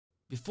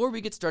Before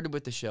we get started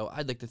with the show,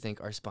 I'd like to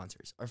thank our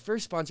sponsors. Our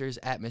first sponsor is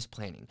Atmos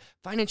Planning,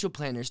 financial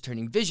planners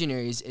turning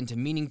visionaries into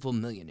meaningful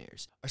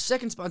millionaires. Our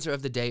second sponsor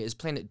of the day is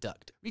Planet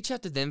Duct. Reach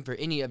out to them for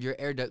any of your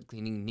air duct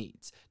cleaning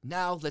needs.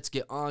 Now, let's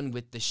get on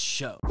with the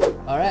show.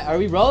 All right, are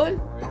we rolling?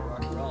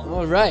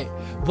 All right.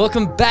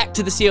 Welcome back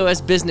to the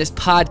COS Business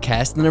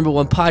Podcast, the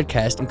 #1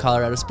 podcast in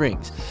Colorado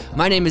Springs.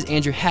 My name is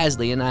Andrew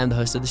Hasley, and I am the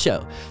host of the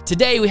show.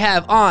 Today, we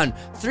have on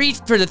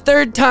for the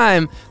third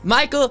time,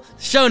 Michael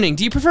Schoening.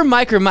 Do you prefer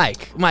Mike or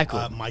Mike?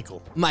 Michael.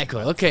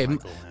 Michael. Okay.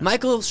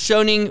 Michael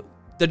Schoening,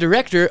 the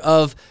director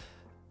of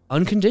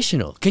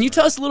Unconditional. Can you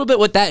tell us a little bit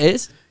what that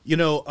is? You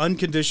know,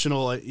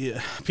 Unconditional,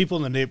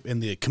 people in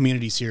the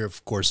communities here,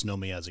 of course, know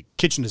me as a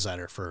kitchen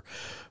designer for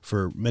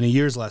many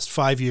years, last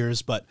 5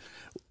 years, but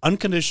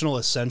Unconditional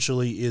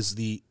essentially is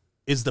the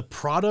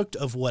product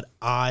of what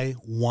I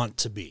want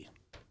to be.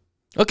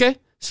 Okay.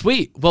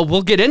 Sweet. Well,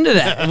 we'll get into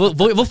that.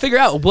 We'll figure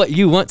out what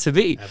you want to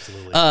be.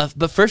 Absolutely.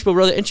 But first, we'll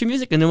roll the intro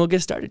music, and then we'll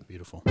get started.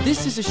 Beautiful.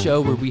 This is a show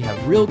where we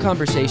have real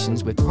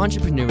conversations with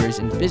entrepreneurs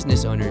and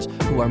business owners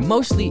who are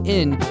mostly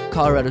in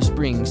Colorado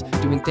Springs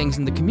doing things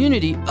in the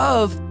community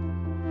of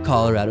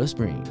Colorado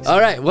Springs. All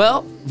right.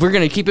 Well, we're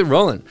going to keep it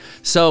rolling.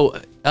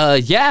 So,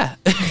 yeah.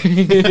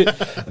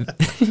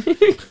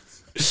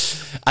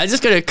 I'm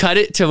just gonna cut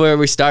it to where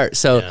we start.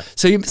 So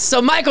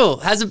Michael,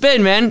 how's it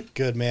been, man?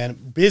 Good, man.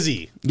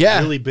 Busy.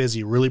 Yeah. Really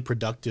busy, really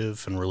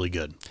productive, and really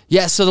good.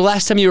 Yeah. So the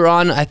last time you were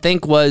on, I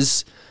think,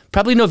 was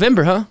probably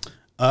November, huh?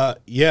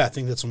 Yeah, I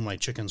think that's when my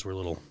chickens were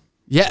little.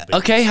 Yeah.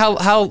 Okay.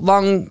 How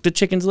long do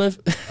chickens live?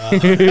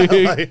 Until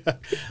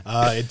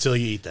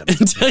you eat them.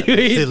 Until you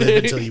eat they them.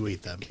 live until you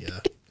eat them. Yeah.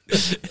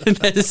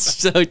 That is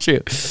so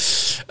true.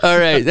 All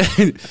right.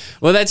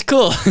 Well, that's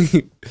cool.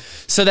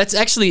 So that's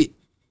actually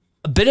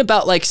been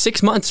about like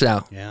 6 months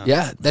now.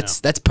 Yeah, that's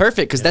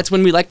perfect because that's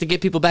when we like to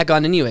get people back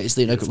on anyways.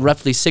 Like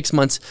roughly 6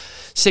 months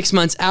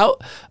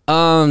out.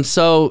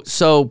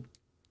 So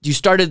you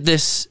started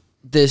this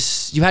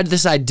you had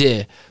this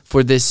idea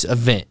for this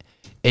event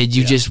and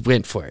you just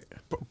went for it.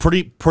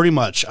 Pretty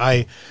much.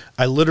 I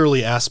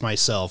literally asked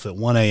myself at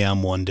 1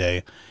 a.m. one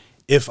day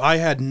if I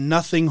had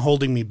nothing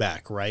holding me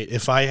back, right?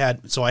 I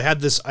had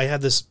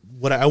this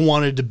what I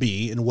wanted to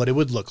be and what it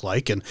would look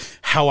like and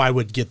how I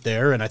would get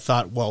there. And I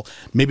thought, well,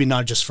 maybe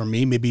not just for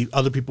me, maybe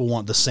other people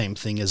want the same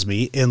thing as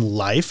me in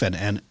life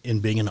and in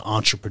being an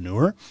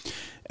entrepreneur.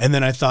 And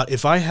then I thought,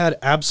 if I had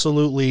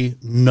absolutely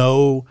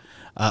no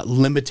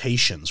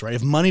limitations, right?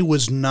 If money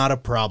was not a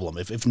problem,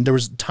 if there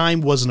was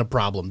time wasn't a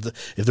problem,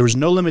 if there was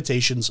no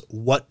limitations,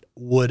 what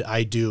would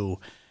I do?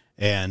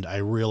 And I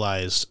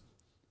realized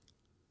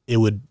it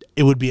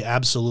would be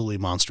absolutely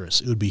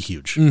monstrous. It would be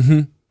huge. Mm-hmm.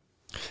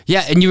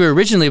 Yeah, and you were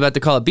originally about to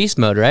call it Beast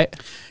Mode, right?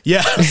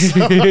 Yeah, so,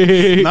 not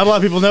a lot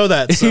of people know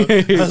that. So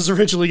I was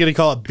originally going to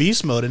call it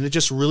Beast Mode, and it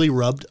just really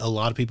rubbed a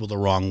lot of people the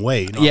wrong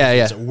way. You know,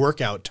 it's a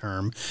workout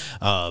term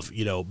of,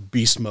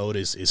 Beast Mode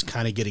is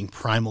kind of getting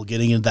primal,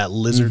 getting into that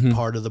lizard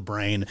part of the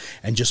brain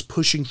and just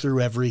pushing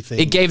through everything.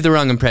 It gave the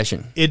wrong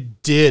impression.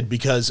 It did,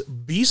 because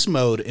Beast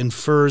Mode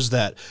infers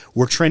that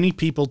we're training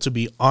people to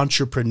be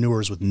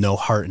entrepreneurs with no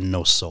heart and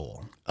no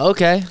soul.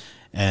 Okay.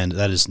 And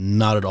that is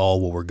not at all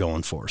what we're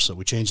going for. So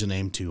we changed the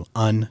name to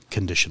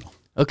Unconditional.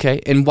 Okay,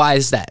 and why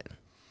is that?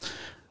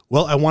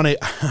 Well, I want to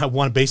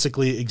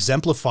basically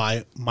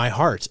exemplify my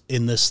heart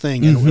in this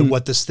thing and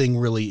what this thing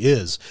really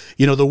is.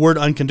 You know, the word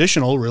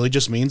unconditional really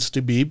just means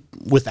to be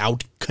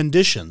without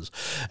conditions.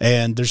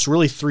 And there's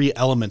really 3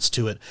 elements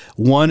to it.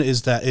 One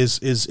is that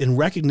is in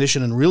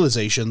recognition and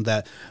realization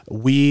that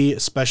we,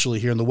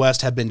 especially here in the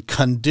West, have been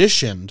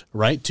conditioned,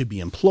 right, to be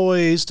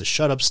employees, to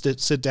shut up,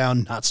 sit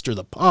down, not stir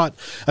the pot.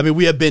 I mean,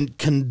 we have been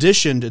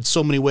conditioned in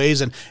so many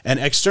ways, and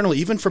externally,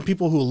 even from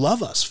people who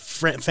love us,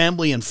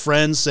 family and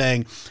friends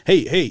saying,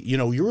 hey,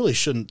 you really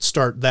shouldn't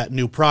start that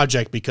new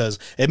project because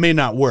it may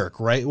not work,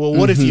 right? Well,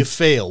 what if you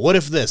fail? What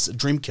if this?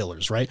 Dream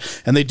killers, right?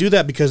 And they do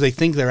that because they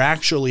think they're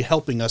actually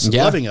helping us and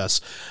loving us,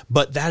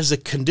 but that is a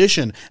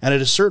condition, and at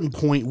a certain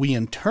point, we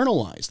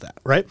internalize that,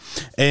 right?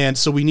 And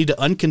so we need to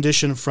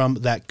uncondition from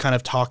that kind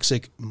of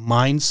toxic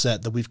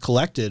mindset that we've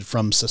collected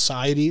from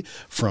society,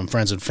 from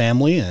friends and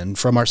family, and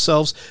from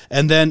ourselves,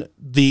 and then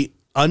the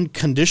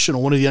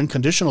unconditional, one of the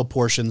unconditional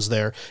portions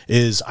there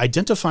is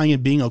identifying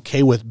and being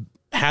okay with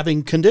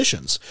having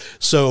conditions.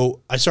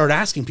 So I started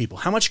asking people,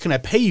 how much can I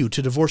pay you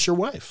to divorce your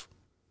wife?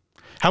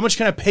 How much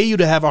can I pay you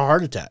to have a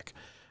heart attack?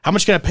 How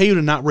much can I pay you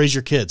to not raise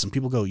your kids? And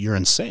people go, you're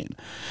insane.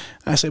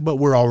 And I say, but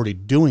we're already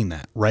doing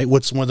that, right?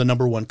 What's one of the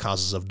 #1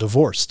 causes of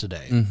divorce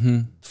today?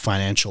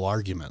 Financial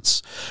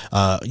arguments.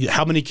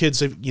 How many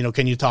kids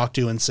can you talk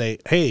to and say,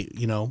 hey,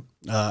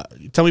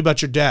 tell me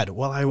about your dad?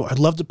 Well, I'd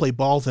love to play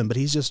ball with him, but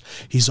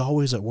he's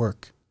always at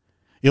work.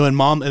 And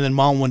mom,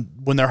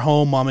 when they're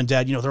home, mom and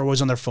dad, they're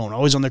always on their phone,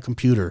 always on their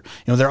computer.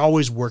 They're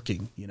always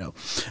working.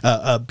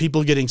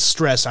 People getting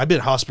stressed. I've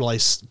been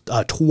hospitalized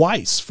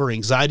twice for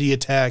anxiety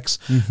attacks,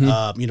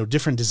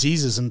 different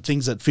diseases and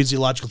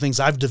physiological things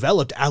I've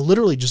developed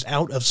literally just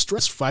out of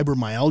stress,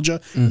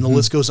 fibromyalgia, and the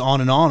list goes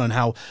on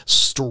how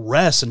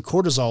stress and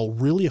cortisol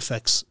really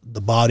affects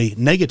the body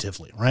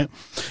negatively, right?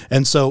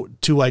 And so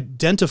to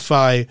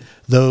identify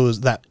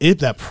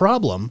that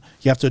problem,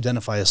 you have to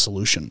identify a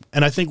solution.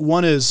 And I think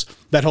one is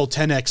that whole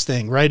 10X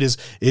thing, right? Is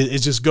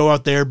just go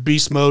out there,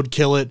 beast mode,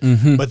 kill it,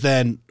 but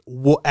then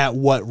at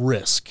what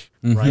risk,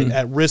 right?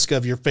 At risk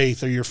of your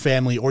faith or your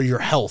family or your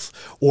health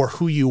or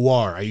who you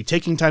are. Are you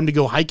taking time to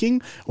go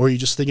hiking, or are you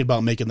just thinking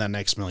about making that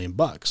next $1 million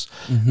bucks?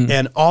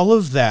 And all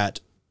of that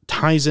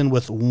ties in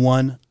with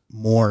one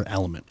more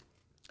element,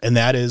 and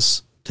that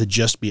is to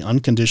just be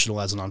unconditional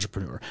as an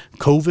entrepreneur.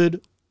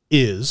 COVID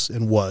is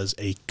and was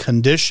a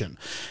condition.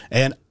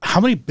 And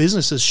how many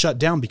businesses shut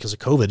down because of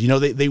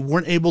COVID? They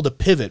weren't able to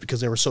pivot because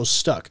they were so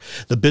stuck.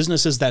 The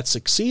businesses that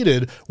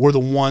succeeded were the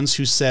ones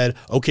who said,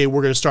 okay,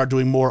 we're going to start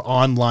doing more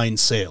online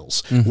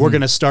sales. We're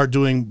going to start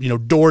doing,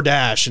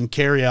 DoorDash and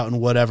carry out and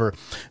whatever.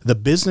 The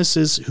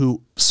businesses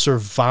who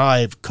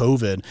survive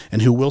COVID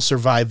and who will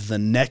survive the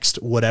next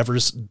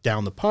whatever's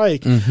down the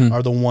pike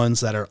are the ones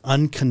that are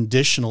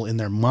unconditional in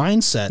their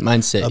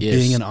mindset of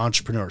being an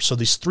entrepreneur. So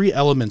these three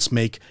elements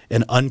make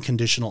an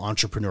unconditional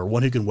entrepreneur: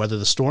 one who can weather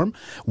the storm,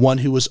 one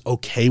who is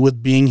okay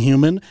with being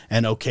human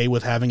and okay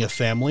with having a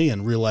family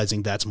and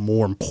realizing that's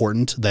more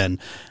important than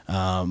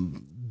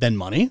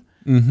money,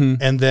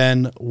 and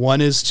then one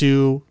is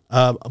to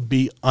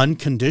be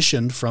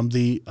unconditioned from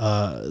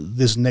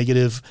this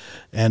negative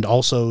and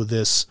also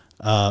this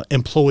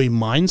employee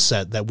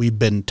mindset that we've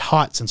been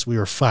taught since we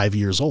were 5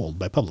 years old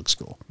by public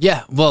school.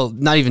 Yeah, well,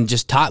 not even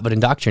just taught, but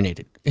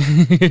indoctrinated.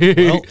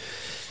 Well,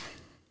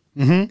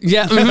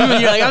 yeah, you're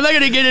like, I'm not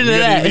going to get into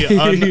that.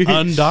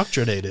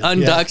 Undoctrinated.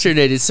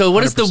 Undoctrinated. Yeah. So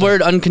what 100%. Does the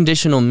word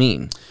unconditional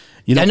mean?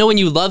 I know when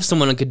you love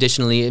someone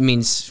unconditionally, it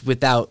means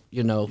without,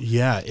 you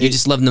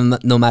just love them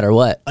no matter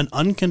what. An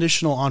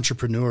unconditional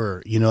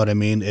entrepreneur, you know what I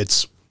mean?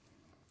 It's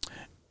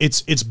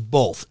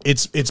both.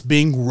 It's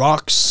being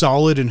rock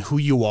solid in who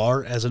you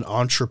are as an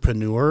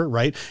entrepreneur,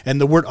 right? And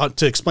the word,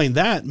 to explain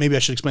that, maybe I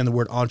should explain the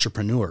word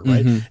entrepreneur,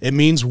 right? It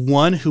means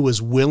one who is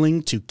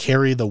willing to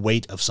carry the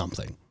weight of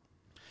something.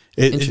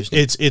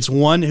 It's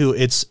one who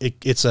it's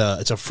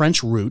a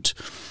French root,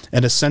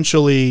 and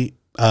essentially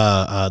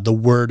the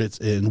word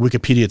in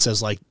Wikipedia it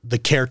says like the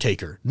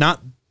caretaker,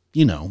 not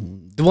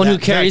the one who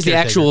carries the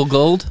actual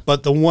gold,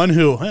 but the one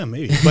who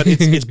maybe, but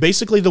it's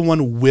basically the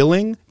one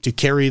willing to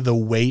carry the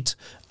weight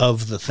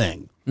of the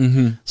thing.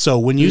 So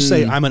when you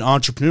say I'm an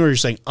entrepreneur, you're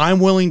saying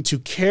I'm willing to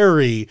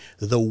carry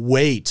the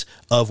weight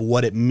of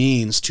what it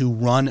means to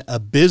run a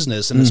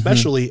business, and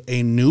especially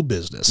a new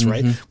business,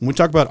 right? When we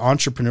talk about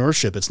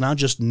entrepreneurship, it's not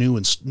just new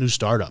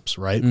startups,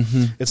 right?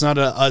 It's not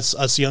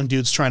us young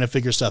dudes trying to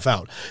figure stuff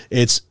out.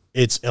 It's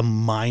a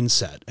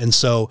mindset. And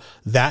so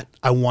that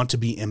I want to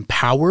be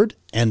empowered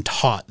and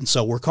taught. And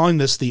so we're calling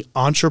this the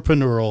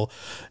entrepreneurial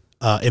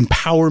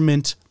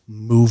empowerment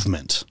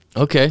movement.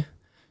 Okay.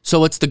 So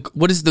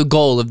what is the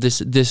goal of this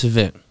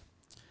event?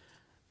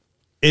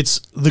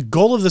 The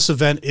goal of this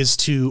event is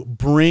to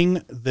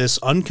bring this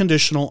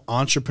unconditional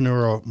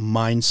entrepreneurial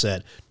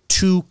mindset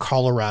to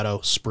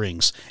Colorado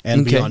Springs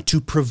and beyond, to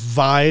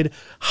provide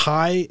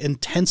high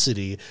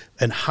intensity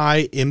and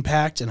high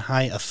impact and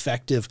high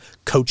effective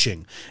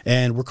coaching.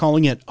 And we're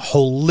calling it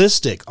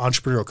holistic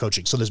entrepreneurial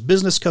coaching. So there's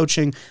business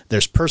coaching,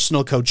 there's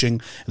personal coaching,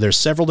 there's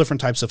several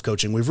different types of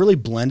coaching. We've really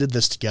blended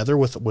this together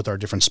with our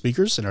different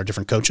speakers and our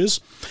different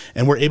coaches,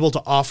 and we're able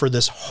to offer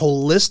this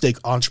holistic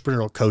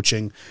entrepreneurial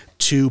coaching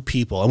to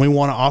people. And we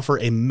want to offer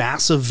a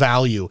massive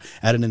value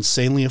at an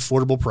insanely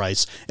affordable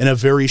price in a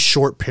very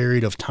short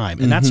period of time.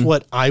 And that's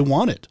what I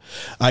wanted.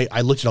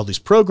 I looked at all these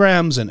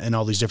programs and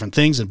all these different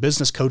things, and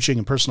business coaching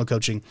and personal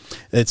coaching.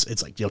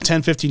 It's like,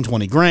 10, 15,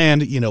 20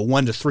 grand,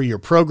 1 to 3 year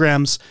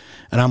programs.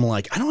 And I'm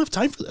like, I don't have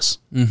time for this.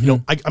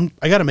 I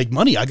got to make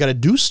money. I got to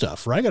do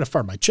stuff, right? I got to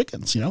farm my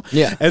chickens,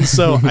 Yeah. And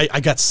so I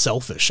got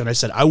selfish, and I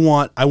said, I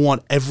want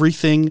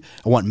everything.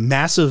 I want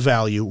massive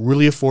value,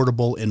 really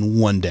affordable in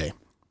one day.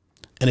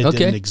 And it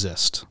didn't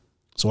exist.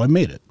 So I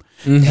made it.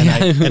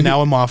 And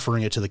now I'm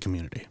offering it to the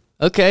community.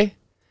 Okay.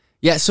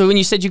 Yeah, so when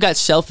you said you got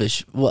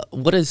selfish,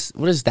 what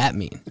does that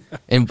mean?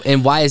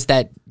 And why is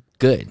that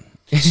good?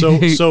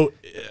 So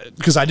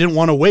because I didn't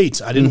want to wait.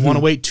 I didn't want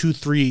to wait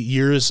 2-3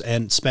 years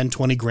and spend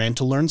 20 grand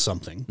to learn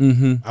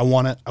something. I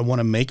want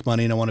to make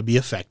money and I want to be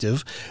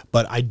effective,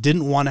 but I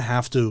didn't want to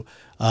have to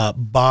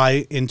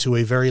buy into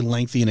a very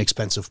lengthy and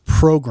expensive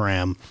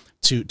program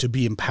to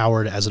be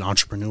empowered as an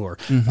entrepreneur.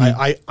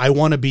 I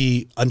want to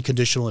be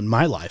unconditional in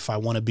my life. I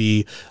want to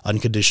be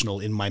unconditional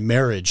in my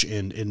marriage,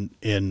 in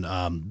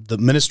the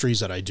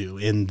ministries that I do,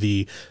 in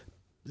the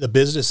the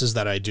businesses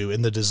that I do,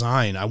 in the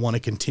design, I want to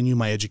continue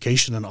my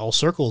education in all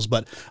circles,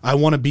 but I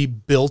want to be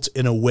built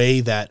in a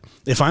way that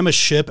if I'm a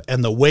ship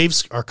and the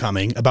waves are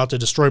coming, about to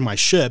destroy my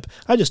ship,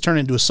 I just turn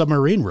into a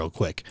submarine real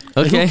quick.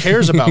 Okay. Like, who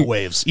cares about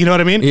waves? You know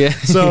what I mean? Yeah.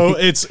 So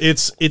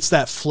it's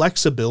that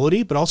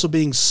flexibility, but also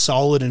being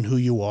solid in who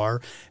you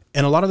are.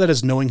 And a lot of that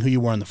is knowing who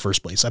you are in the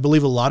first place. I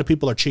believe a lot of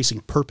people are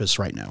chasing purpose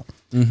right now.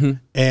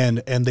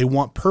 And they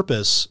want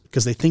purpose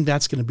because they think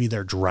that's going to be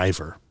their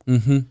driver.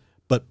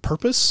 But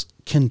purpose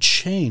can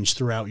change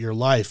throughout your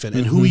life, and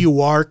who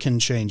you are can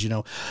change. You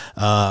know,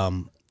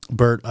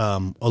 Bert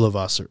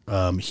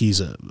Olivas,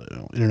 he's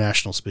an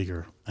international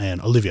speaker,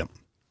 and Olivia.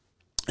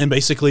 And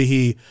basically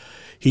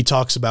he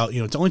talks about,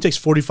 it only takes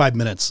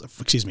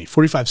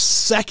 45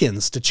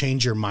 seconds to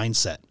change your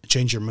mindset,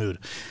 change your mood.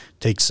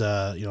 Takes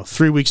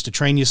 3 weeks to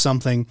train you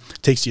something.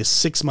 Takes you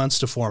 6 months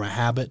to form a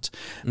habit,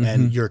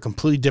 and you're a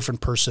completely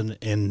different person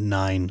in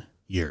 9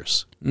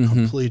 years.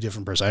 Completely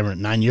different person. I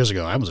remember 9 years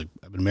ago, I've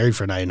been married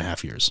for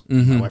 9.5 years.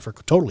 My wife are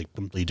totally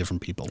completely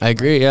different people. I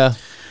agree. Yeah.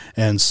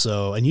 And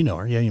so, and you know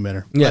her, yeah, you met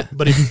her. Yeah.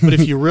 But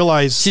if you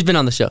realize, She's been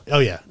on the show. oh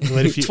yeah,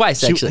 but if you,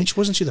 Twice, actually.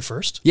 Wasn't she the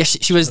first? Yeah,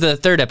 she was the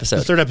third episode.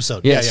 The third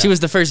episode. Yeah, she was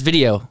the first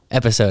video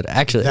episode,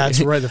 actually. That's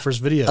right, the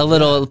first video. A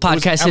little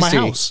podcast at my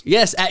history. house.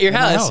 Yes, at your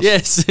At my house. house.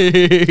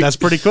 Yes. That's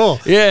pretty cool.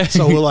 Yeah.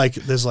 So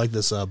there's like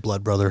this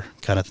blood brother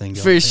kind of thing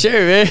going. For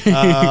sure,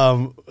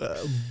 man.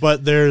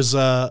 But there's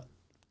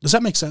does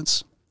that make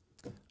sense?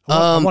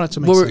 I want it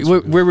to make sense.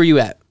 Where were you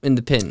at in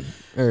the pin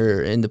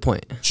or in the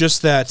point?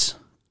 Just that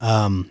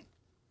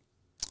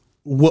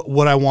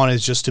what I want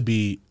is just to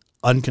be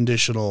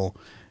unconditional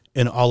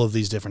in all of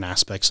these different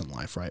aspects in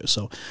life, right?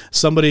 So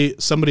somebody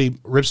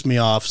rips me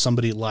off,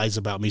 somebody lies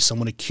about me,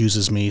 someone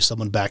accuses me,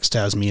 someone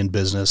backstabs me in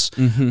business.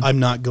 I'm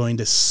not going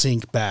to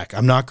sink back.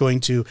 I'm not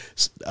going to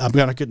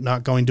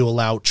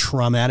allow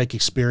traumatic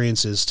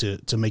experiences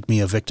to make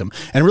me a victim.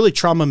 And really,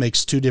 trauma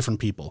makes two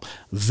different people: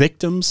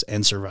 victims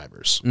and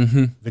survivors.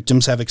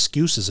 Victims have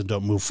excuses and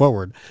don't move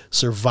forward.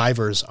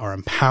 Survivors are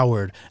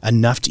empowered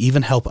enough to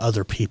even help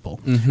other people.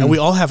 And we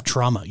all have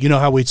trauma. You know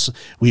how we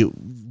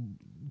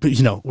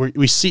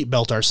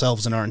seatbelt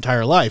ourselves in our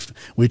entire life.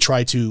 We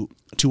try to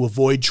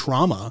avoid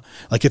trauma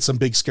like it's some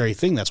big scary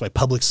thing. That's why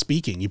public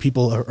speaking,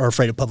 people are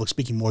afraid of public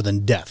speaking more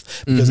than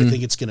death, because they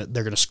think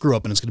they're gonna screw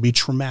up and it's gonna be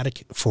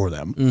traumatic for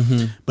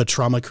them. But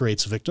trauma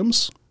creates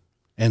victims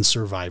and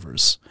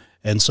survivors.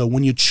 And so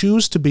when you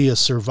choose to be a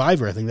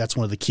survivor, I think that's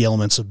one of the key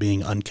elements of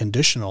being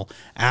unconditional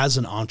as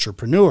an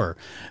entrepreneur.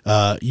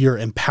 You're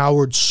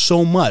empowered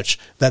so much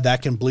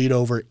that can bleed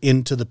over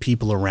into the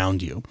people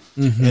around you.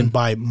 And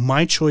by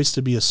my choice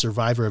to be a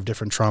survivor of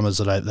different traumas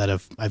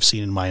that I've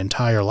seen in my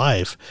entire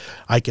life,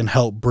 I can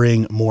help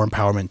bring more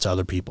empowerment to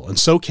other people. And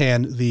so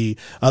can the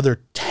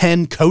other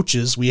 10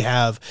 coaches we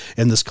have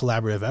in this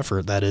collaborative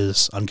effort that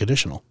is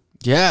unconditional.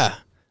 Yeah.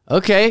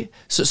 Okay,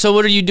 so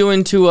what are you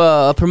doing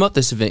to promote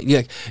this event?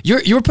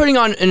 You're putting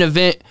on an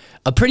event,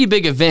 a pretty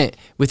big event,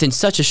 within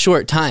such a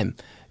short time.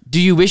 Do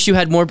you wish you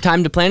had more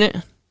time to plan it?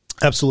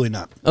 Absolutely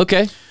not.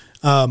 Okay.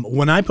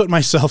 When I put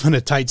myself in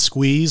a tight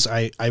squeeze,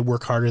 I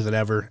work harder than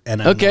ever,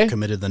 and I'm more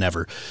committed than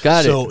ever.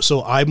 Got it.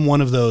 So I'm one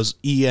of those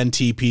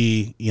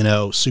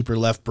ENTP, super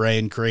left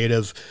brain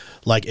creative.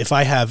 Like, if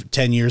I have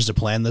 10 years to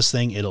plan this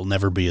thing, it'll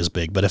never be as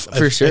big. But if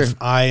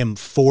I am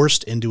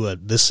forced into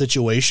this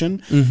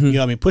situation,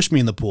 push me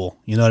in the pool.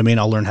 You know what I mean?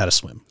 I'll learn how to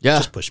swim. Yeah.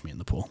 Just push me in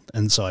the pool.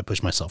 And so I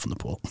push myself in the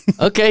pool.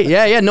 Okay.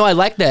 Yeah. No, I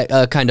like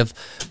that kind of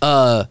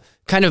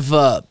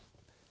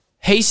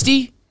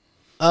hasty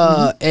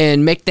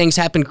and make things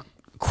happen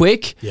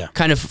quick. Yeah.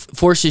 Kind of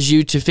forces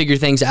you to figure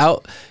things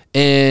out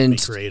and be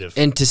creative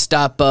and to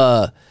stop.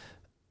 I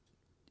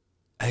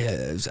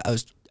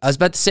was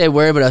about to say a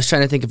word, but I was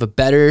trying to think of a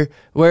better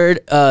word.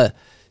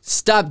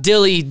 Stop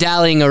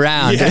dilly-dallying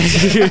around.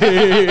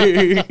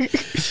 Yeah.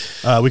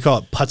 We call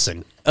it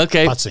putzing.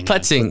 Okay, putzing.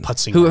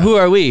 Putzing. Who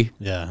are we?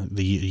 Yeah,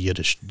 the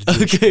Yiddish.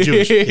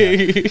 Jewish.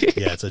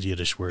 Yeah, it's a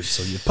Yiddish word.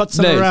 So you're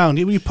putzing around.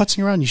 When you're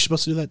putzing around, you're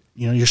supposed to do that.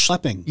 You're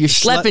schlepping. You're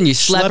schlepping. You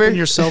schlepper. Schlepping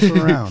yourself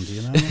around.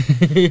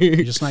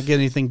 You're just not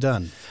getting anything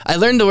done. I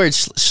learned the word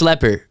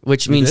schlepper,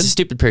 which means a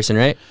stupid person,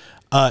 right?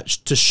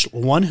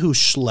 One who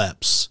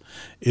schleps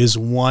is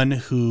one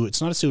who,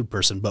 it's not a stupid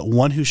person, but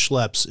one who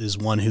schleps is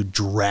one who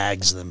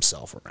drags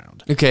themselves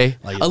around. Okay.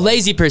 A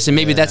lazy person,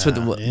 maybe that's what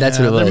it was.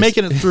 They're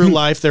making it through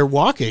life, they're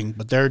walking,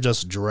 but they're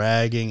just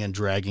dragging and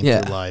dragging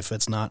through life.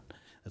 It's not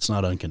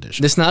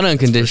unconditional. It's not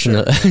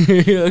unconditional. Sure.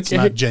 Okay. It's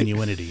not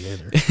genuinity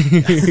either.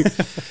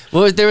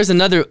 Well, there was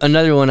another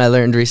one I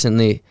learned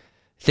recently.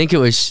 I think it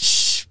was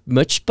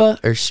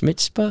Schmutzpah or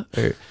Schmitzpah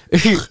or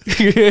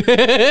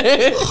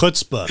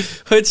Chutzpah.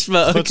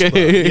 Chutzpah.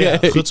 Okay. Yeah.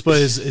 Chutzpah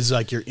is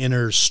like your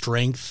inner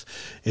strength.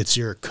 It's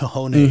your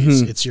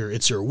cojones. It's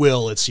your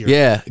will. It's your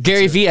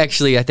Gary V.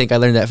 Actually, I think I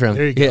learned that from.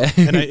 There you go. Yeah.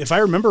 And if I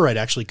remember right,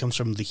 actually comes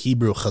from the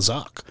Hebrew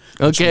chazak.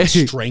 Okay.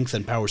 Strength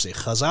and power. Say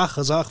chazak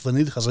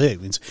v'nid chazak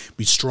means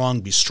be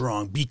strong,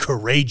 be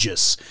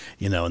courageous.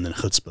 And then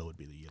chutzpah would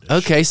be the Yiddish.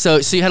 Okay, so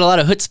you had a lot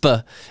of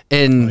chutzpah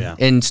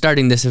in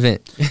starting this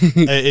event.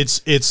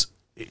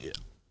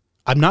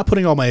 I'm not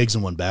putting all my eggs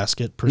in one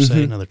basket per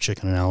se. Another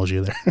chicken analogy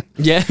there.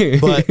 Yeah.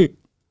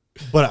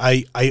 but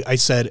I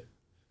said,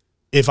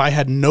 if I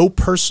had no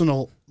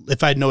external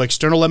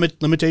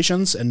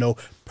limitations and no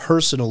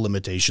personal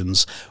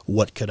limitations,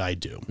 what could I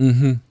do?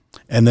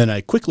 And then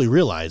I quickly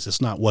realized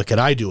it's not what could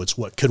I do, it's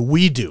what could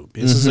we do.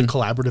 This is a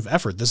collaborative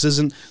effort. This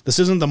isn't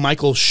the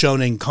Michael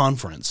Schoening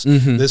conference.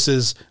 This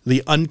is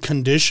the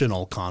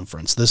Unconditional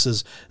Conference. This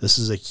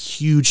is a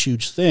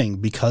huge thing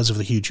because of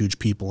the huge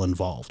people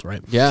involved,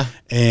 right? Yeah.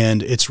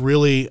 And it's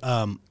really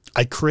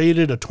I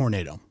created a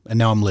tornado and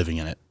now I'm living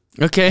in it.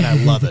 Okay. And I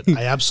love it.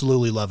 I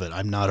absolutely love it.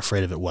 I'm not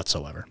afraid of it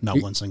whatsoever.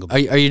 Not one single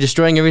bit. Are you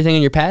destroying everything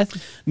in your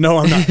path? No,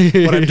 I'm not.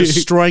 But I'm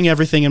destroying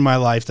everything in my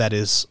life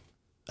that's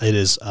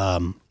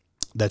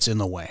in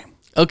the way.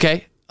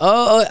 Okay.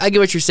 Oh, I get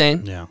what you're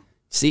saying. Yeah.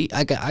 See,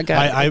 I got it.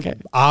 Okay.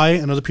 I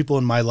and other people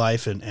in my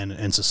life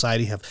and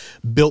society have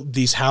built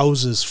these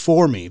houses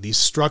for me, these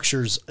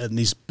structures and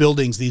these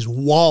buildings, these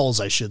walls,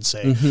 I should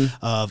say,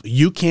 of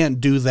you can't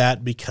do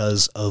that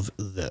because of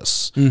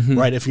this,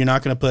 right? If you're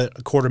not going to put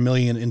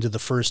 $250,000 into the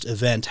first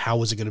event,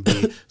 how is it going to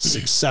be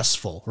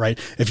successful, right?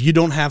 If you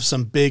don't have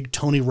some big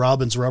Tony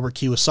Robbins, Robert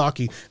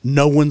Kiyosaki,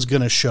 no one's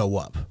going to show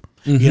up.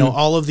 You know,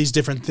 all of these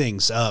different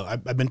things.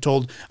 I've been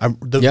told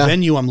the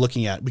venue I'm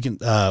looking at,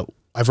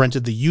 I've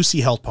rented the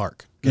UC Health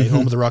Park, okay,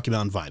 home of the Rocky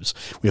Mountain Vibes.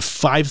 We have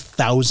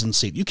 5,000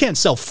 seats. You can't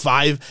sell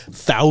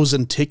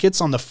 5,000 tickets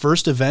on the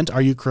first event.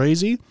 Are you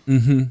crazy?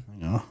 You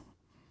know,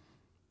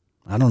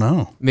 I don't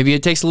know. Maybe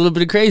it takes a little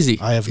bit of crazy.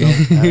 I have no.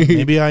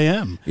 Maybe I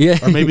am. Yeah.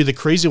 Or maybe the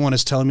crazy one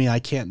is telling me I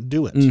can't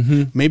do it.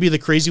 Maybe the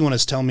crazy one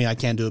is telling me I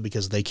can't do it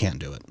because they can't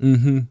do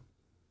it.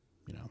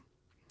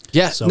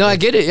 Yeah, so no, I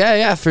get it.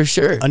 Yeah, for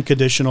sure.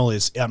 Unconditional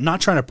is, I'm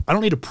not trying to, I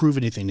don't need to prove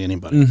anything to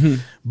anybody,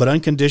 but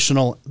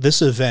Unconditional,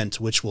 this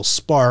event, which will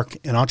spark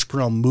an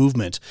entrepreneurial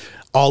movement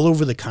all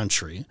over the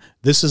country,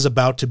 this is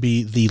about to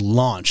be the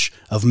launch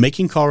of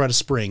making Colorado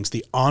Springs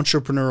the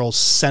entrepreneurial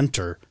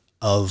center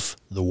of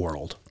the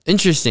world.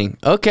 Interesting.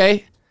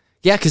 Okay.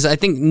 Yeah, because I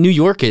think New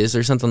York is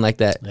or something like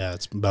that. Yeah,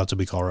 it's about to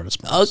be Colorado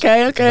Springs.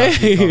 Okay.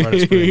 Colorado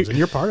Springs, and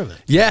you're part of it.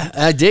 Yeah,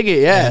 I dig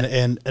it. Yeah,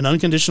 and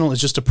Unconditional is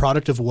just a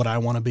product of what I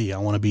want to be. I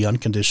want to be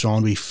unconditional. I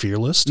want to be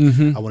fearless.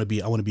 I want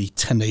to be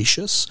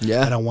tenacious.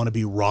 Yeah, and I want to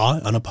be raw,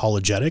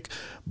 unapologetic.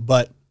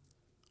 But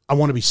I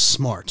want to be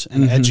smart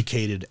and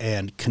educated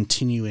and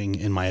continuing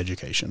in my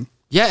education.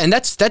 Yeah, and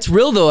that's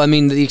real though. I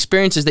mean, the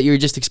experiences that you were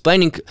just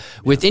explaining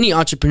with any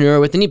entrepreneur,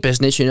 with any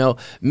business. You know,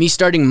 me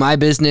starting my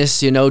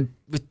business. You know,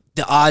 with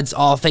the odds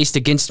all faced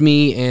against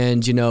me,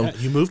 and you know,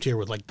 you moved here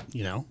with like,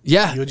 you know,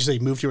 would you say you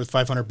moved here with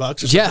 $500 or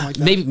something like that?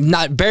 Maybe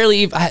not,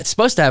 barely. I was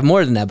supposed to have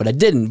more than that, but I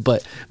didn't.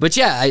 But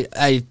yeah,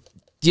 I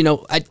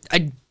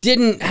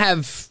didn't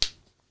have.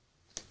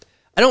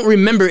 I don't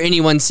remember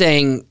anyone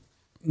saying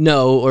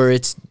no or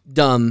it's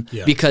dumb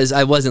because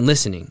I wasn't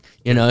listening.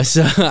 You know,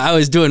 so I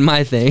was doing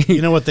my thing.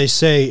 You know what they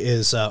say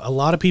is a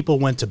lot of people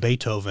went to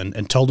Beethoven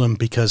and told him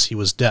because he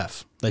was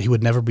deaf that he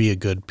would never be a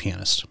good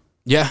pianist.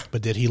 Yeah,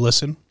 but did he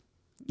listen?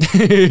 No,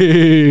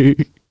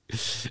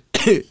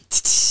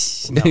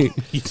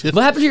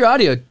 what happened to your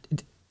audio?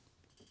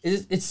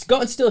 It's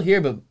still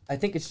here, but I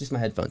think it's just my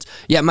headphones.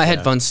 Yeah, my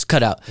headphones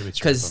cut out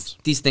because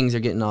these things are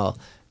getting all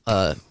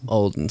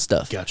old and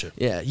stuff. Gotcha.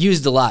 Yeah,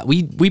 used a lot.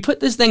 We put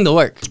this thing to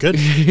work. Good.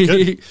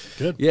 Good.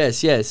 Yes.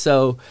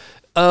 So,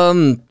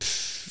 where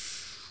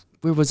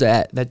was I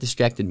at? That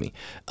distracted me.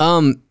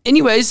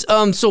 Anyways,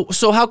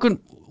 so how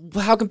can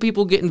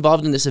people get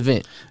involved in this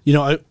event? You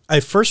know, I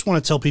first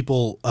want to tell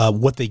people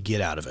what they get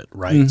out of it,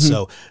 right?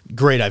 So,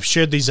 great, I've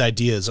shared these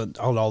ideas on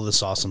all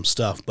this awesome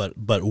stuff, but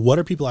what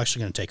are people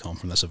actually going to take home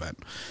from this event?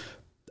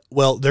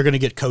 Well, they're going to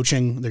get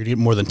coaching. They're going to get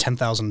more than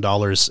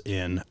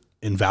 $10,000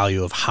 in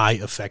value of high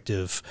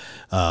effective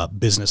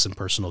business and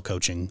personal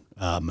coaching.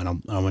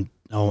 And I want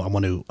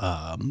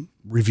to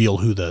reveal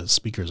who the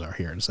speakers are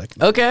here in a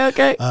second.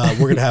 Okay. We're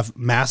going to have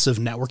massive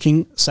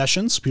networking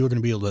sessions. People are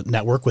going to be able to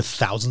network with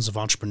thousands of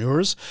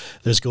entrepreneurs.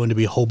 There's going to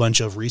be a whole bunch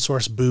of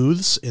resource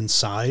booths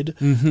inside.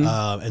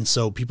 And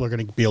so people are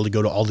going to be able to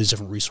go to all these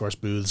different resource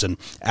booths and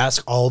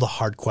ask all the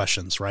hard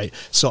questions, right?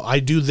 So I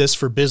do this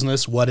for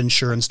business. What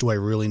insurance do I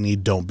really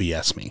need? Don't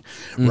BS me,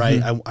 right?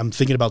 I'm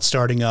thinking about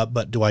starting up,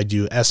 but do I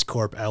do S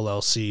Corp,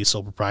 LLC,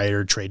 sole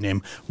proprietor, trade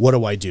name? What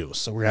do I do?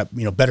 So we're going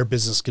to have, Better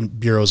Business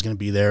Bureau is going to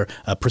be there.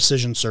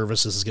 Precision Services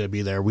is going to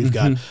be there. We've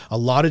got a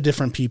lot of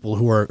different people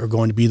who are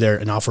going to be there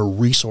and offer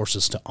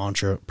resources to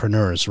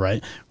entrepreneurs,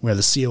 right? We have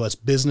the COS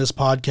Business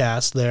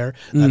Podcast there.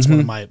 That's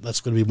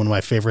that's going to be one of my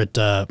favorite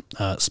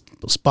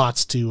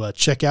spots to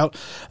check out.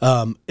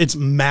 It's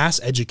mass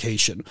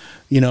education.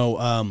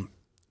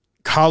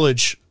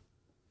 College,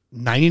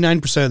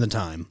 99% of the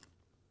time,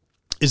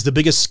 is the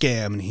biggest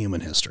scam in human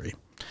history.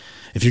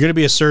 If you're going to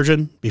be a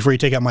surgeon, before you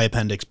take out my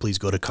appendix, please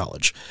go to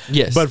college.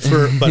 Yes. But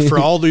for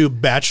all the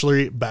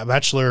bachelor,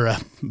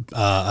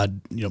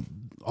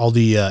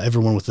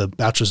 everyone with a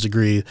bachelor's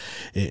degree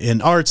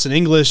in arts and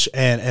English,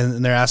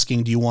 and they're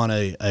asking, do you want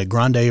a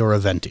grande or a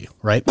venti,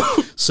 right?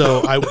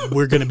 So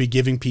we're going to be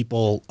giving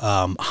people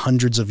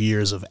hundreds of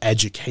years of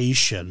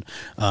education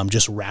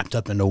just wrapped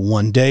up into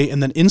one day,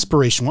 and then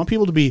inspiration. We want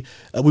people to be.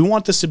 We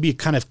want this to be a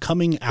kind of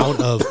coming out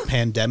of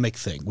pandemic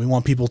thing. We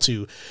want people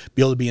to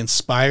be able to be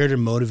inspired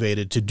and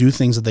motivated to do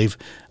things that they've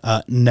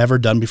never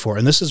done before,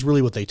 and this is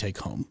really what they take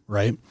home,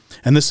 right?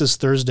 And this is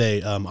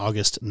Thursday,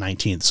 August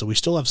 19th. So we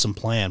still have some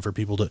plan for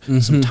people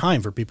to some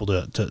time for people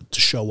to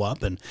show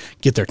up and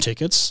get their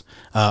tickets.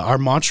 Our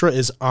mantra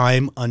is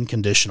 "I'm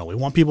unconditional." We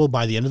want people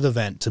by the end of the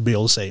event to be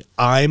able to say,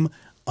 "I'm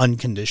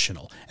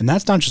unconditional," and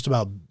that's not just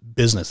about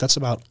business. That's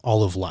about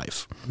all of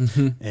life.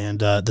 And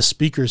the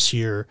speakers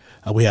here,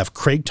 we have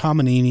Craig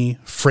Tomanini,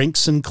 Frank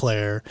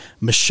Sinclair,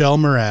 Michelle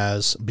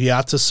Mraz,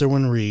 Beata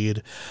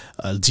Serwin-Reed,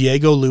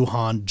 Diego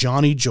Lujan,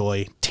 Johnny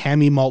Joy,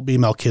 Tammy Maltby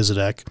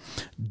Melchizedek,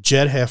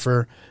 Jed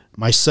Heffer,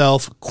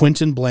 myself,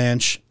 Quentin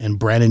Blanche, and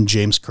Brandon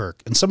James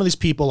Kirk. And some of these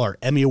people are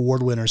Emmy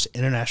Award winners,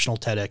 international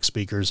TEDx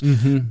speakers,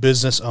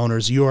 business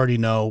owners. You already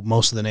know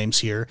most of the names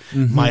here.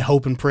 My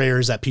hope and prayer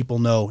is that people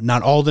know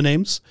not all the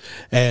names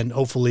and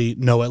hopefully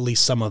know at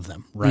least some of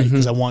them, right?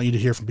 Because I want you to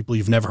hear from people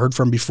you've never heard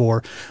from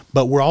before.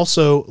 But we're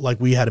also, like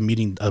we had a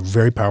meeting, a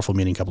very powerful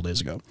meeting a couple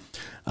days ago.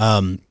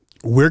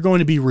 We're going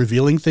to be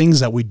revealing things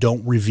that we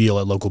don't reveal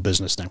at local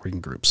business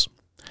networking groups.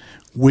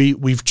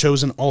 We've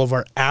chosen all of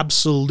our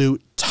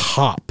absolute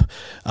top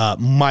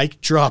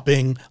mic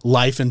dropping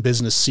life and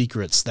business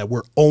secrets that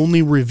we're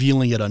only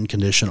revealing at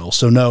Unconditional.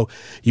 So no,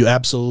 you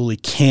absolutely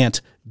can't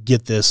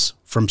get this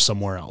from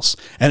somewhere else.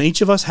 And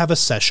each of us have a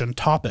session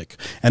topic,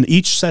 and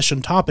each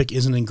session topic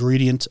is an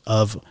ingredient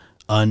of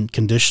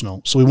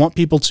Unconditional. So we want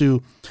people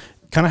to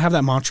kind of have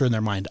that mantra in their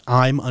mind.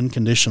 I'm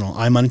unconditional.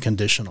 I'm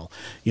unconditional.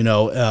 You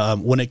know,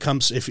 when it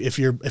comes, if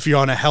you're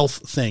on a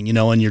health thing, you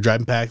know, and you're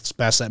driving past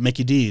that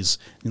Mickey D's,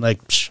 you're like,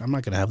 I'm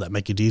not going to have that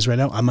Mickey D's right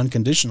now. I'm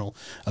unconditional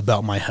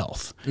about my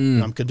health.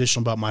 I'm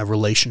conditional about my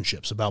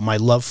relationships, about my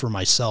love for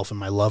myself and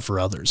my love for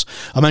others.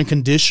 I'm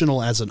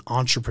unconditional as an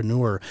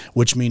entrepreneur,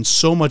 which means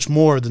so much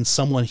more than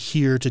someone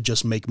here to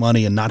just make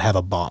money and not have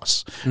a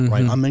boss,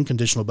 right? I'm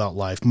unconditional about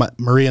life.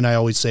 Maria and I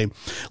always say,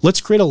 let's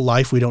create a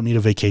life we don't need a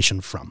vacation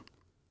from.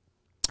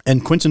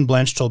 And Quentin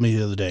Blanche told me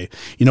the other day,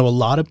 you know, a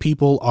lot of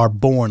people are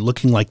born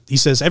looking like, he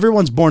says,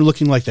 everyone's born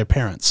looking like their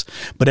parents,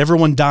 but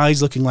everyone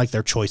dies looking like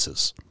their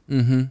choices.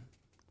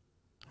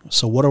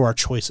 So what are our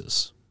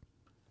choices?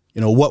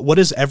 You know, what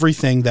is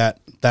everything that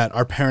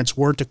our parents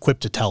weren't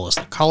equipped to tell us,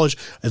 that college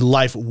and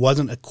life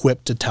wasn't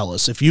equipped to tell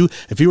us? If you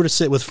were to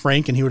sit with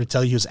Frank and he were to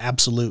tell you his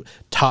absolute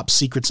top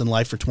secrets in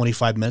life for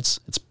 25 minutes,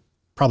 it's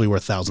probably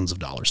worth thousands of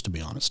dollars, to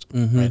be honest.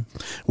 Right?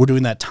 We're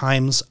doing that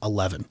times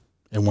 11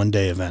 in one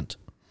day event.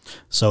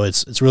 So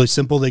it's really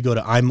simple. They go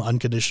to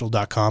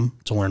I'mUnconditional.com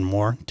to learn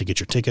more, to get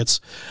your tickets.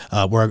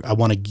 We're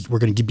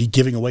going to be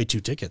giving away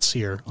 2 tickets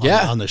here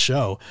on the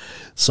show.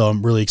 So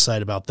I'm really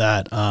excited about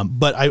that.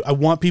 But I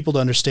want people to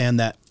understand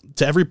that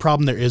to every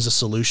problem there is a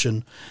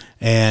solution,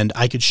 and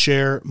I could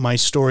share my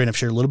story, and I've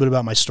shared a little bit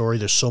about my story.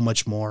 There's so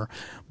much more,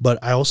 but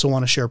I also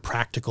want to share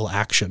practical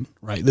action,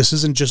 right? This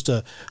isn't just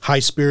a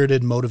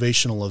high-spirited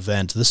motivational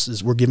event.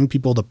 We're giving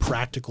people the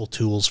practical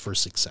tools for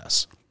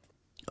success.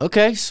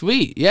 Okay,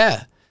 sweet.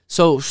 Yeah.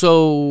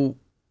 So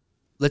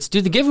let's do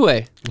the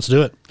giveaway. Let's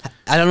do it.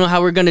 I don't know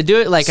how we're going to do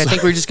it. Like, I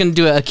think we're just going to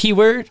do a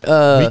keyword.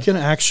 We can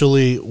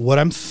actually, what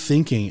I'm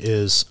thinking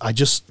is I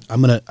was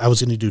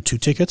going to do 2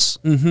 tickets.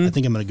 I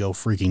think I'm going to go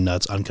freaking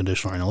nuts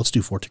unconditional right now. Let's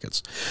do 4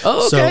 tickets.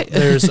 Oh, okay. So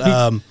there's,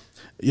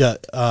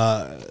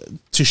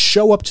 to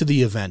show up to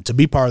the event, to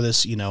be part of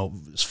this, you know,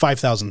 it's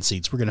 5,000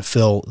 seats. We're going to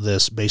fill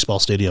this baseball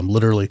stadium.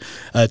 Literally,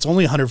 it's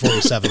only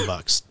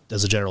 $147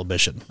 as a general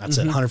admission. That's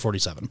it,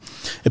 147.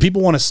 If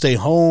people want to stay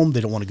home,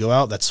 they don't want to go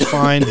out, that's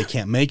fine. They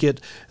can't make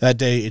it that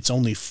day. It's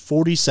only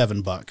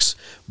 $47.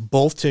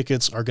 Both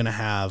tickets are going to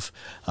have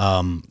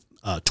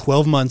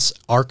 12 months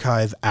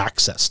archive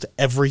access to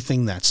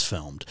everything that's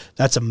filmed.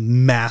 That's a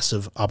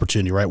massive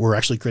opportunity, right? We're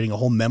actually creating a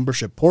whole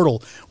membership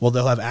portal where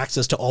they'll have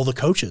access to all the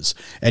coaches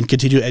and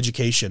continued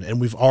education. And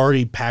we've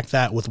already packed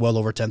that with well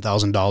over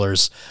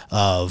 $10,000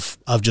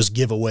 of just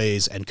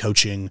giveaways and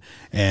coaching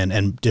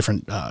and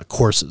different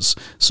courses.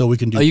 So we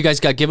can do. Oh, you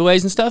guys got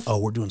giveaways and stuff? Oh,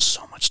 we're doing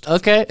so much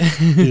stuff. Okay.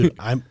 Dude,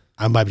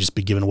 I might just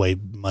be giving away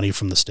money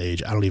from the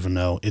stage. I don't even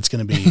know. It's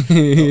going to be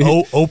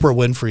Oprah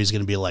Winfrey is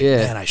going to be like,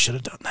 man, I should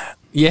have done that.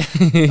 Yeah.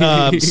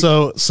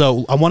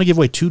 So I want to give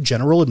away 2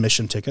 general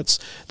admission tickets.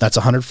 That's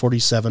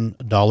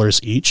 $147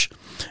 each,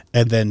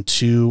 and then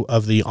 2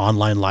 of the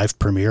online live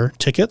premiere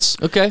tickets.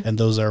 Okay. And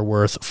those are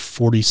worth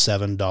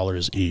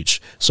 $47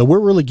 each. So we're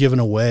really giving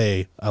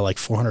away like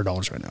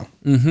 $400 right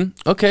now.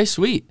 Okay,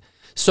 sweet.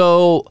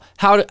 So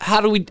how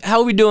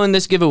are we doing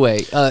this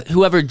giveaway?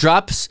 Whoever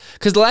drops,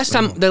 because the last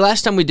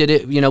time we did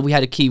it, you know, we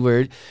had a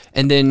keyword,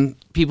 and then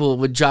people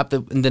would drop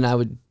and then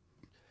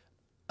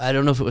I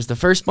don't know if it was the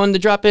first one to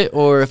drop it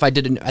or if I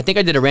think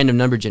I did a random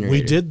number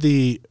generator.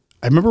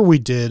 I remember we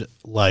did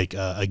like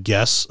a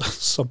guess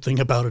something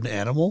about an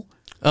animal.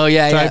 Oh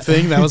yeah, type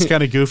thing. That was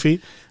kind of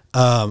goofy.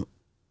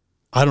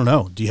 I don't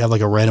know. Do you have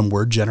like a random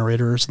word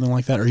generator or something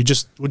like that? Or you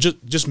just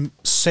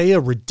say a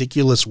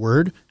ridiculous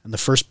word, and the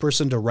first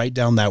person to write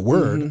down that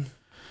word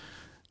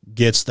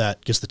gets the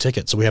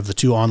ticket. So we have the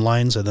 2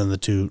 onlines and then the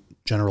 2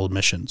 general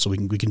admission. So we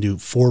can do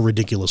 4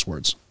 ridiculous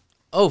words.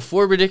 Oh,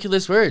 4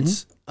 ridiculous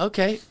words.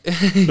 Okay.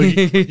 So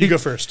you go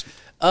first.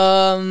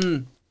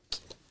 Oh,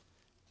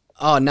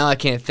 now I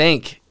can't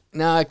think.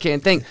 Okay,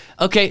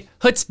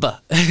 chutzpah.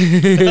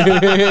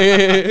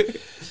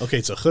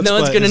 Okay, so chutzpah. No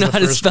one's gonna is know the how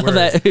to first spell word.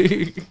 that.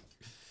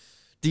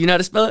 Do you know how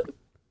to spell it?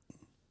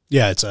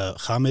 Yeah, it's a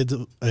Hamid.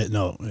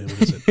 No, what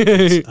is it?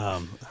 It's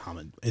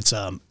Hamid. It's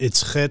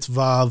Chet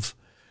Vav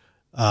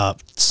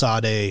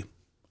Tzadeh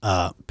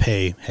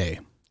Pei Hey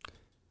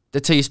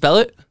That's how you spell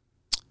it?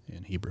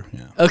 in Hebrew.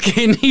 Yeah.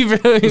 Okay, in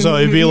Hebrew. So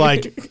it'd be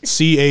like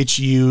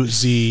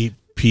CHUZPUH.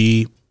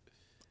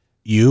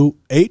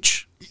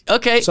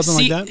 Okay, Something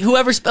like that?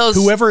 Whoever spells...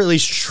 Whoever at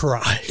least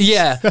tries.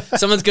 Yeah,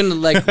 someone's going to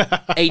like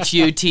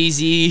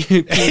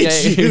HUTZ.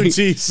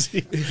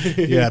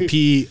 HUTZ. Yeah,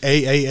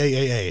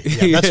 PAAAA.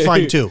 Yeah, that's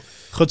fine too.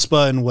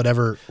 Chutzpah and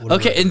whatever.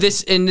 Okay, and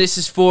this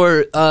is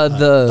for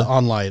the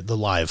online, the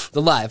live.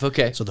 The live,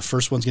 okay. So the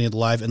first one's going to be the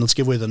live, and let's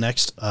give away the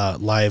next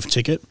live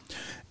ticket.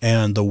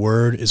 And the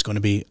word is going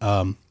to be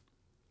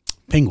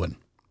penguin.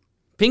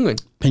 Penguin.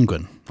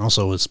 Penguin.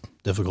 Also, is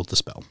difficult to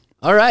spell.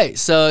 All right,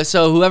 so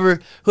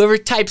whoever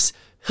types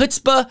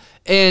chutzpah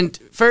and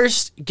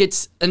first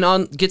gets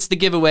the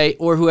giveaway,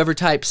 or whoever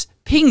types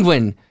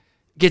penguin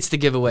gets the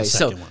giveaway.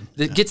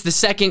 Gets the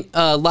second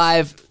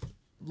live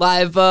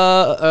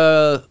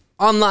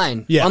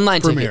online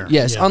premiere. ticket.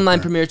 Yes, online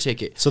premiere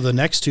ticket. So the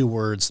next 2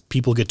 words,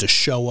 people get to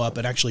show up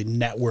and actually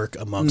network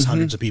amongst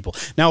hundreds of people.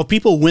 Now, if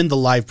people win the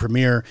live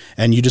premiere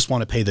and you just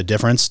want to pay the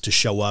difference to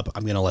show up,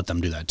 I'm going to let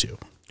them do that too.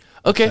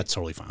 Okay. That's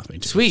totally fine with me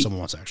too. Sweet. If someone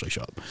wants to actually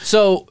show up.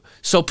 So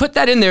put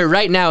that in there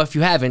right now if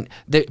you haven't.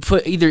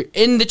 Put either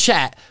in the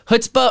chat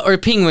chutzpah or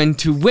penguin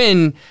to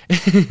win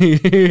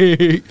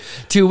the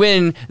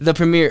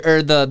premiere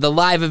or the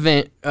live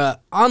event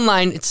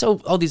online. It's so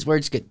all these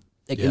words get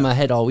in my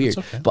head all weird.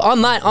 Okay. But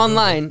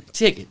online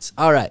tickets.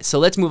 All right. So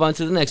let's move on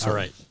to the next one. All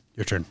right.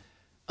 Your turn.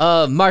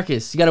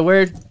 Marcus, you got a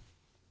word?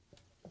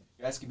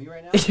 You're asking me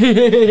right now?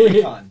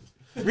 Recon.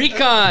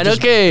 Recon.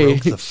 Okay.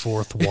 Broke the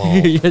 4th wall.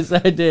 Yes, I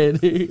did.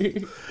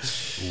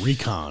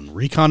 Recon.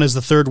 Recon is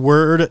the 3rd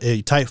word.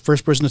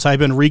 First person to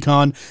type in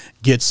recon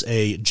gets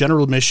a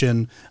general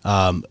admission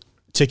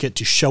ticket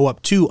to show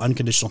up to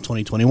Unconditional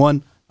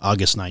 2021,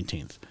 August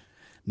 19th.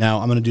 Now,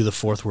 I'm going to do the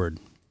 4th word.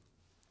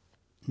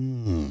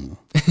 I'm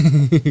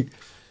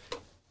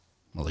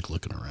like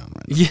looking around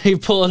right now. Yeah, you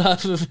pull it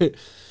off of it.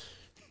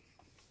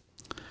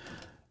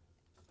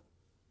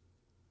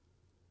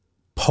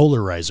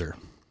 Polarizer.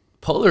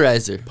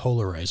 Polarizer.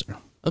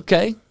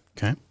 Okay.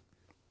 Okay.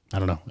 I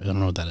don't know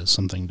what that is.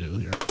 Something to do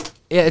here.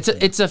 Yeah,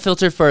 it's a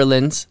filter for a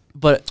lens,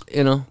 but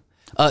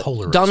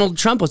Donald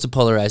Trump was a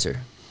polarizer.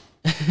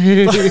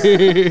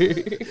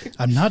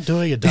 I'm not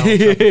doing a Donald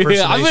Trump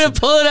impersonation. I'm gonna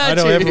pull it out. I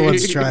know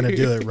everyone's trying to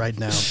do it right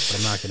now, but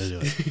I'm not gonna do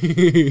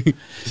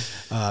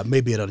it.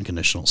 Maybe at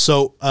Unconditional.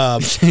 So,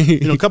 a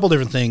couple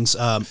different things.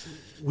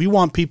 We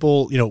want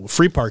people,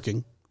 free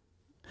parking.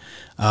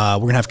 We're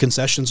going to have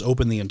concessions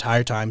open the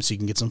entire time so you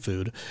can get some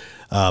food.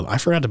 I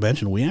forgot to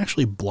mention, we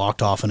actually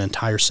blocked off an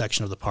entire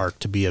section of the park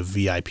to be a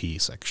VIP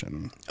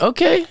section.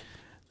 Okay.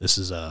 This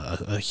is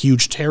a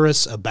huge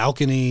terrace, a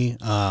balcony.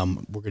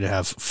 We're going to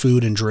have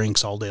food and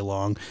drinks all day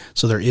long.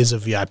 So there is a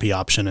VIP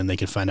option, and they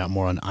can find out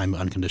more on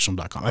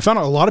imunconditional.com. I found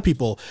out a lot of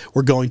people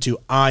were going to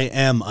I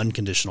am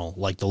unconditional,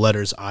 like the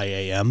letters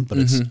IAM, but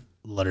it's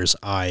letters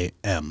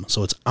IM.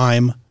 So it's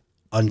I'm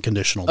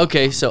unconditional.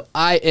 Okay, so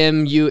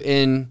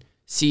IMUNCON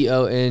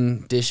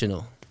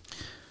additional.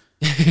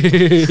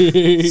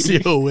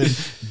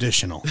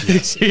 Conditional.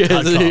 Yes.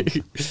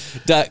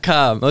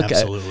 .com. Okay.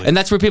 Absolutely. And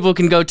that's where people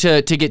can go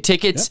to get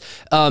tickets.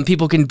 Yep.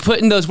 People can put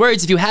in those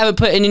words. If you haven't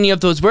put in any of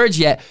those words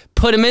yet,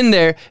 put them in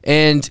there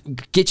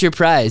and get your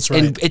prize.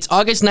 Right. And it's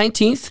August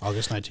 19th.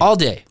 August 19th. All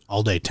day.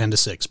 All day, 10 to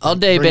 6. All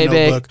day, bring baby.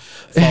 A notebook,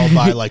 followed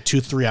by like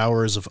 2-3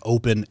 hours of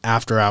open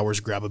after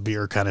hours, grab a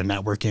beer kind of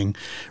networking.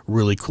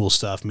 Really cool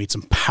stuff. Meet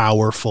some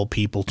powerful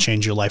people.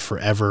 Change your life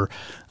forever.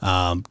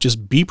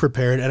 Just be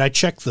prepared. And I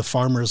checked the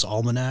Farmer's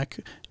Almanac.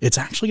 It's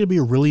actually going to be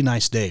a really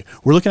nice day.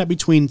 We're looking at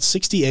between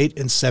 68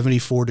 and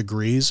 74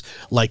 degrees,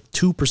 like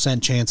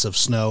 2% chance of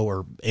snow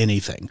or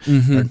anything.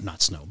 Or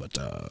not snow, but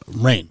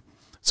rain.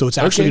 So it's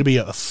actually going to be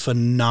a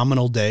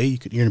phenomenal day.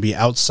 You're going to be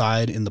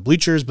outside in the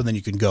bleachers, but then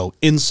you can go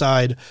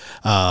inside.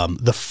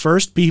 The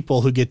first people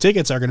who get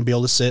tickets are going to be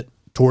able to sit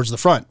towards the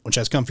front, which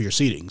has comfier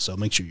seating. So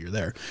make sure you're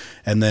there.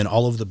 And then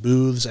all of the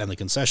booths and the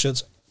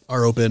concessions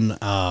are open.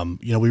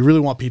 We really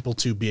want people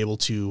to be able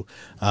to,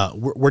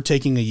 we're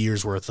taking a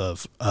year's worth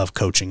of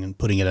coaching and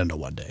putting it into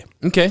one day.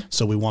 Okay.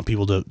 So we want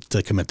people to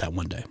commit that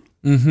one day.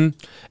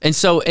 And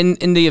so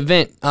in the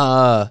event,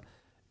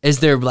 is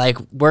there like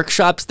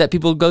workshops that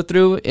people go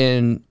through?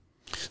 And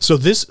so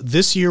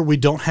this year we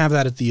don't have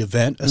that at the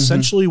event.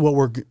 Essentially, what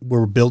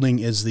we're building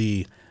is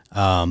the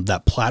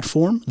that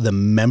platform, the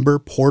member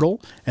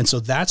portal. And so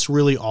that's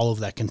really all of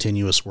that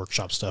continuous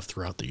workshop stuff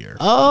throughout the year.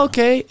 Oh,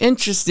 okay.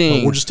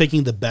 Interesting. But we're just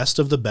taking the best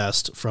of the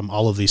best from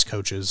all of these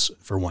coaches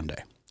for one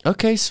day.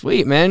 Okay,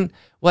 sweet, man.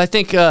 Well, I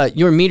think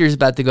your meter's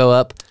about to go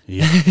up.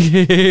 Yeah.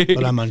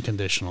 But I'm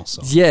unconditional.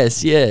 So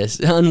Yes,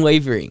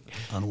 unwavering.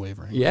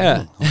 Unwavering.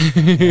 Yeah.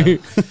 Yeah.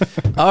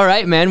 All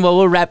right, man. Well,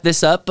 we'll wrap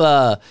this up.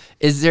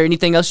 Is there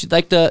anything else you'd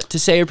like to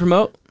say or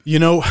promote? You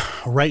know,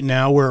 right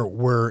now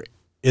we're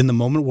in the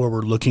moment where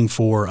we're looking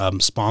for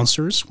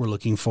sponsors. We're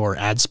looking for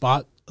ad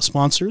spot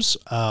sponsors,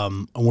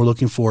 and we're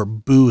looking for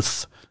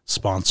booth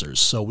sponsors.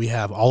 So we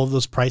have all of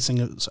those pricing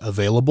is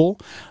available.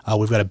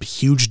 We've got a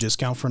huge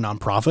discount for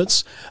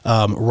nonprofits.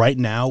 Right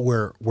now,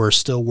 we're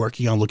still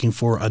working on looking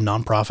for a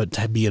nonprofit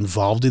to be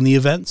involved in the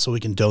event, so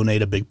we can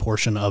donate a big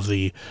portion of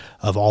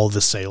all of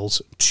the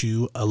sales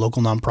to a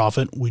local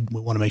nonprofit. We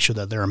want to make sure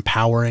that they're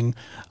empowering.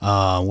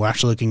 We're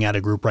actually looking at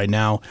a group right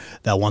now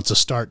that wants to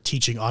start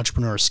teaching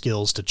entrepreneur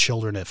skills to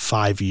children at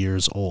 5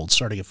 years old,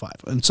 starting at 5.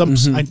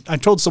 And I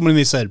told someone,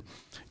 they said,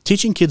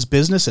 teaching kids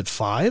business at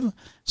 5?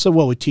 So,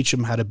 well, we teach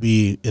them how to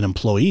be an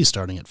employee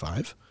starting at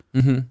 5.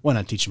 Why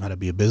not teach them how to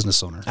be a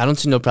business owner? I don't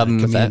see no problem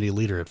with that. Community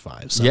leader at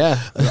 5. So, Yeah.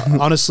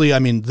 honestly, I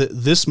mean,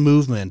 this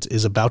movement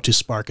is about to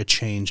spark a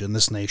change in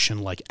this nation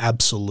like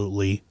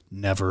absolutely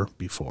never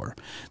before.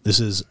 This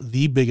is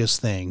the biggest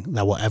thing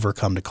that will ever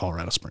come to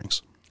Colorado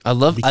Springs. I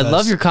love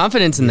your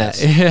confidence in that.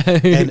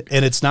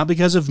 and it's not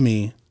because of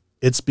me.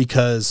 It's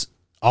because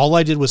all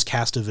I did was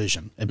cast a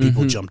vision, and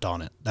people jumped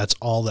on it. That's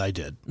all that I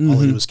did. All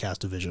I did was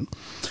cast a vision.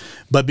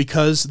 But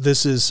because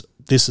this is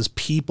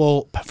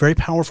people, very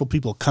powerful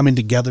people coming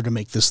together to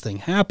make this thing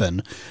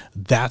happen,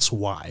 that's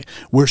why.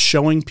 We're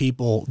showing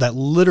people that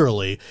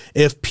literally,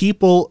 if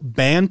people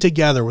band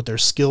together with their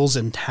skills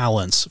and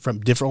talents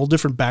from all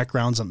different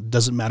backgrounds, it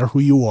doesn't matter who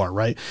you are,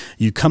 right?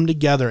 You come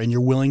together and you're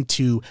willing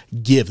to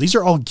give. These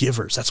are all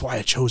givers. That's why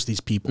I chose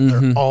these people.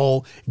 They're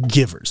all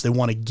givers. They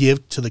want to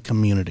give to the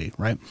community,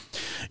 right?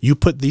 You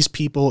put these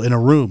people in a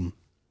room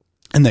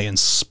and they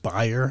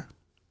inspire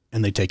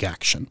and they take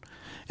action.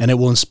 And it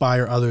will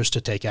inspire others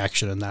to take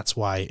action, and that's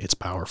why it's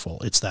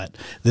powerful. It's that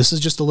this is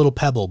just a little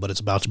pebble, but it's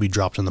about to be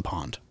dropped in the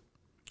pond.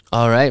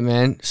 All right,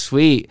 man.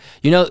 Sweet.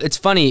 You know, it's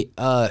funny.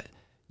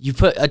 You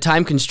put a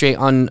time constraint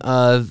on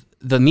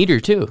the meter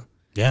too.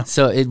 Yeah.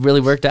 So it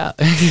really worked out.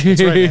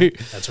 That's right. Man.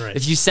 That's right.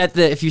 If you set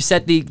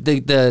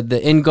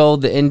the end goal,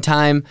 the end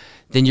time,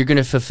 then you're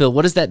gonna fulfill.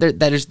 What is that?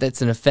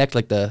 That's an effect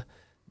like the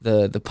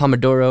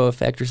Pomodoro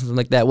effect or something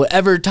like that.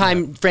 Whatever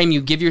time frame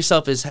you give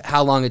yourself is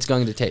how long it's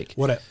going to take.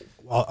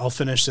 I'll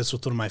finish this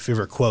with one of my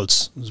favorite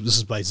quotes. This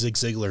is by Zig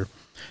Ziglar.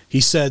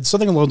 He said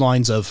something along the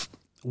lines of,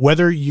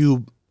 whether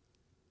you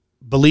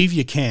believe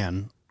you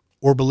can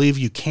or believe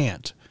you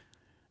can't,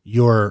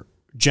 you're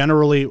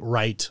generally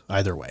right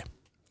either way.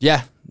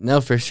 Yeah,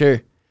 no, for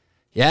sure.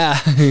 Yeah,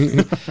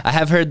 I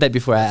have heard that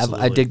before.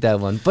 I dig that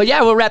one. But yeah,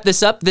 we'll wrap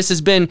this up. This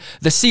has been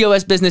the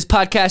COS Business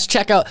Podcast.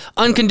 Check out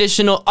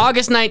Unconditional,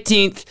 August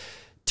 19th.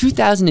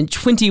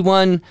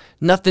 2021,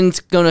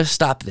 nothing's gonna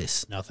stop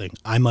this. Nothing.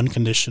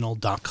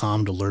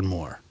 I'mUnconditional.com to learn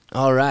more.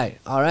 All right,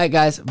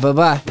 guys.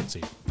 Bye-bye. Let's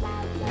see.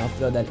 I'll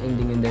throw that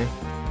ending in there.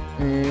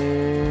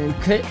 And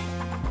cut.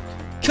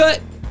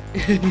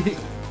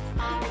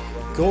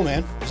 Cool,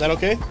 man. Is that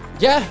okay?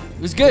 Yeah,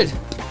 it was good.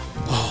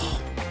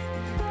 Oh,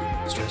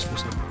 stress for a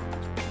second.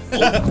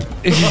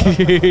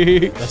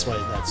 That's why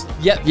that's.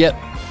 Yep.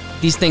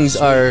 These things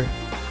aren't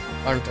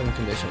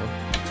unconditional.